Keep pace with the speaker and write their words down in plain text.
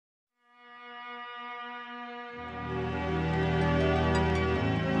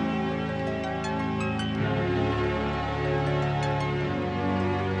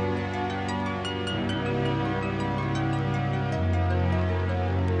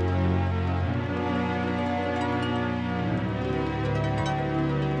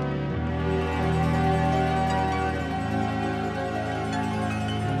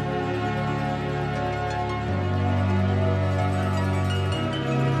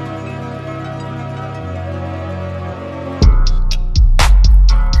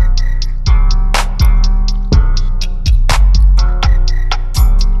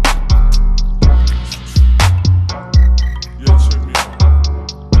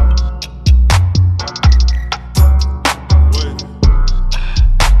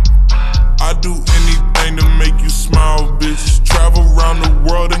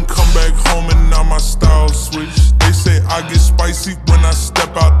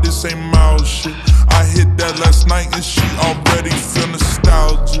out, this ain't mild shit. I hit that last night and she already feel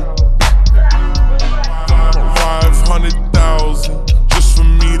nostalgia. 500,000 just for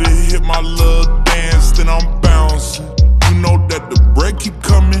me to hit my little dance, then I'm bouncing. You know that the break keep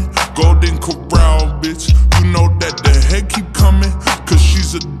coming, Golden Corral, bitch. You know that the head keep coming, cause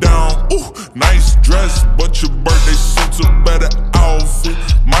she's a down. Ooh, nice dress, but your birthday suits a better outfit.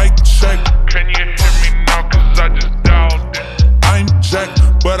 Mic check, Can you hear me now? Cause I just dialed it. I ain't Jack,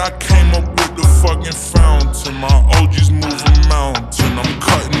 but I came up with the fucking fountain. My OG's moving mountain, I'm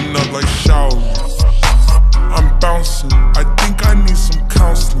cutting up like showers. I'm bouncing, I think I need some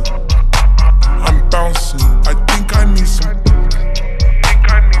counseling. I'm bouncing, I think I need some.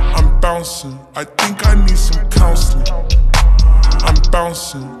 I'm bouncing, I think I need some counseling. I'm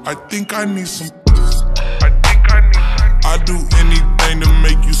bouncing, I think I need some. I do anything to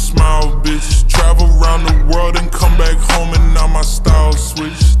make you smile, bitch. Travel around the world and come back home and now my style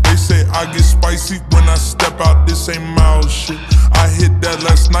switch. They say I get spicy when I step out, this ain't mild shit. I hit that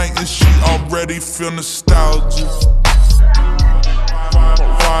last night and she already feel nostalgia.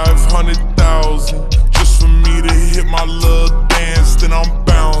 500,000 just for me to hit my little dance, then I'm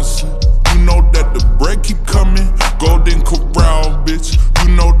bouncing. You know that the bread keep coming, Golden Corral, bitch. You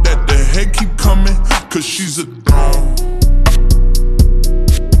know that the head keep coming, cause she's a dome.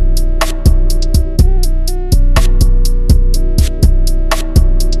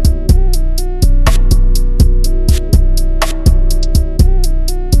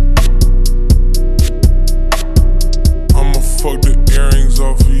 Fuck the earrings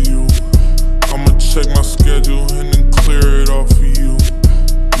off of you. I'ma check my schedule and then clear it off of you.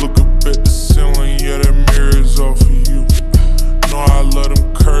 Look up at the ceiling, yeah, that mirror is off of you. Know I love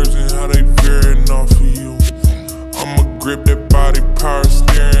them curves and how they veering off of you. I'ma grip that body power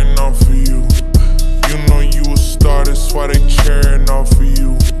steering off of you. You know you a star, that's why they cheering off of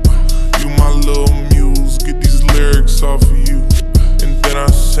you. You my little muse, get these lyrics off of you. And then I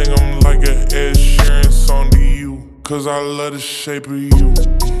sing them like an Ed Sheeran song to you. Cause I love the shape of you.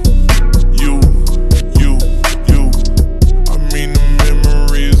 You. I mean the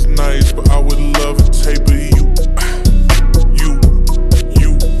memory is nice, but I would love a tape of you. You.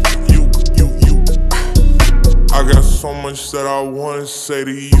 I got so much that I wanna say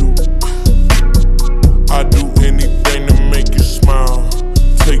to you. I do anything to make you smile.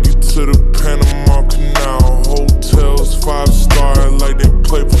 Take you to the Panama Canal. Hotels 5-star like they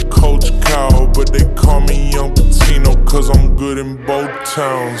play for Coach Cal. But they call me Young Patino cause I'm good in both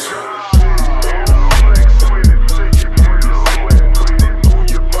towns.